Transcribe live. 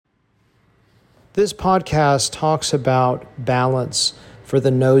This podcast talks about balance for the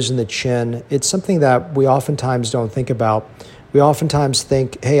nose and the chin. It's something that we oftentimes don't think about. We oftentimes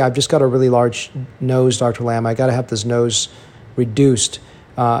think, hey, I've just got a really large nose, Dr. Lamb. I got to have this nose reduced.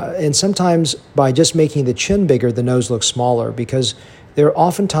 And sometimes by just making the chin bigger, the nose looks smaller because there are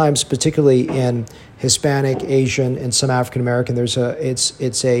oftentimes, particularly in Hispanic, Asian, and some African American,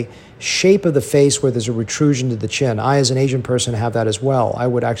 it's a shape of the face where there's a protrusion to the chin. I, as an Asian person, have that as well. I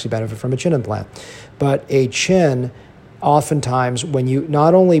would actually benefit from a chin implant. But a chin, oftentimes, when you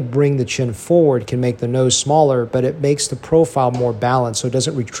not only bring the chin forward, can make the nose smaller, but it makes the profile more balanced so it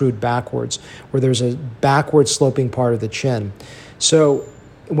doesn't protrude backwards, where there's a backward sloping part of the chin. So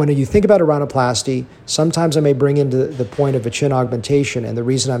when you think about a rhinoplasty, sometimes I may bring into the point of a chin augmentation, and the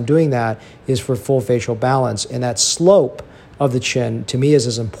reason I'm doing that is for full facial balance. And that slope of the chin, to me, is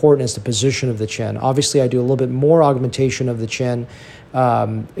as important as the position of the chin. Obviously, I do a little bit more augmentation of the chin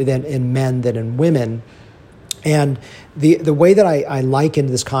than in men than in women. And the way that I liken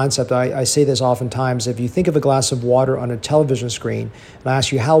this concept, I say this oftentimes, if you think of a glass of water on a television screen, and I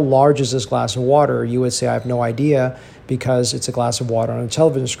ask you, how large is this glass of water? You would say, I have no idea, because it's a glass of water on a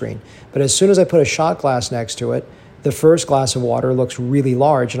television screen. But as soon as I put a shot glass next to it, the first glass of water looks really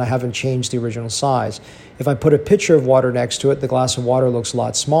large, and I haven't changed the original size. If I put a pitcher of water next to it, the glass of water looks a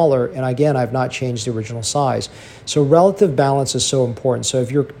lot smaller, and again, I've not changed the original size. So relative balance is so important. So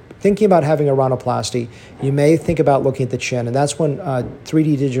if you're thinking about having a rhinoplasty, you may think about looking at the chin, and that's when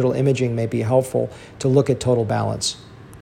 3D digital imaging may be helpful to look at total balance.